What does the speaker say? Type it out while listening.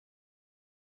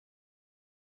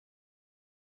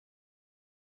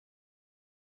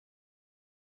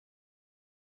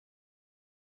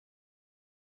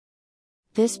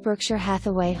This Berkshire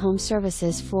Hathaway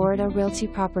HomeServices Florida Realty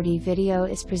property video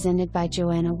is presented by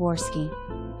Joanna Warski.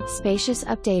 Spacious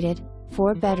updated,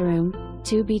 4-bedroom,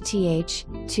 2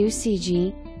 BTH, 2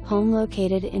 CG, home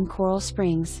located in Coral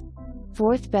Springs.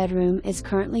 4th bedroom is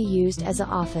currently used as an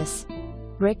office.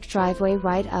 Brick driveway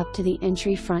right up to the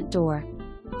entry front door.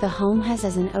 The home has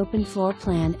an open floor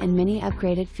plan and many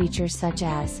upgraded features such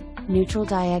as neutral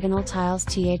diagonal tiles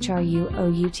THRU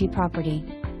OUT property,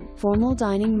 formal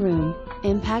dining room,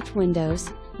 impact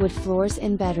windows, wood floors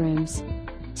in bedrooms,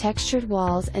 textured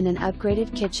walls and an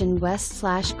upgraded kitchen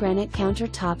west/granite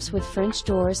countertops with French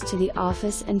doors to the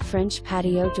office and French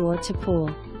patio door to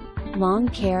pool. Lawn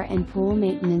care and pool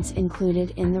maintenance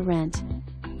included in the rent.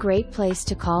 Great place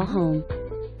to call home.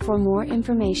 For more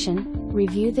information,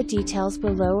 review the details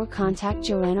below or contact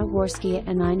Joanna Warski at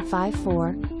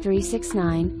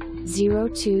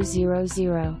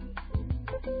 954-369-0200.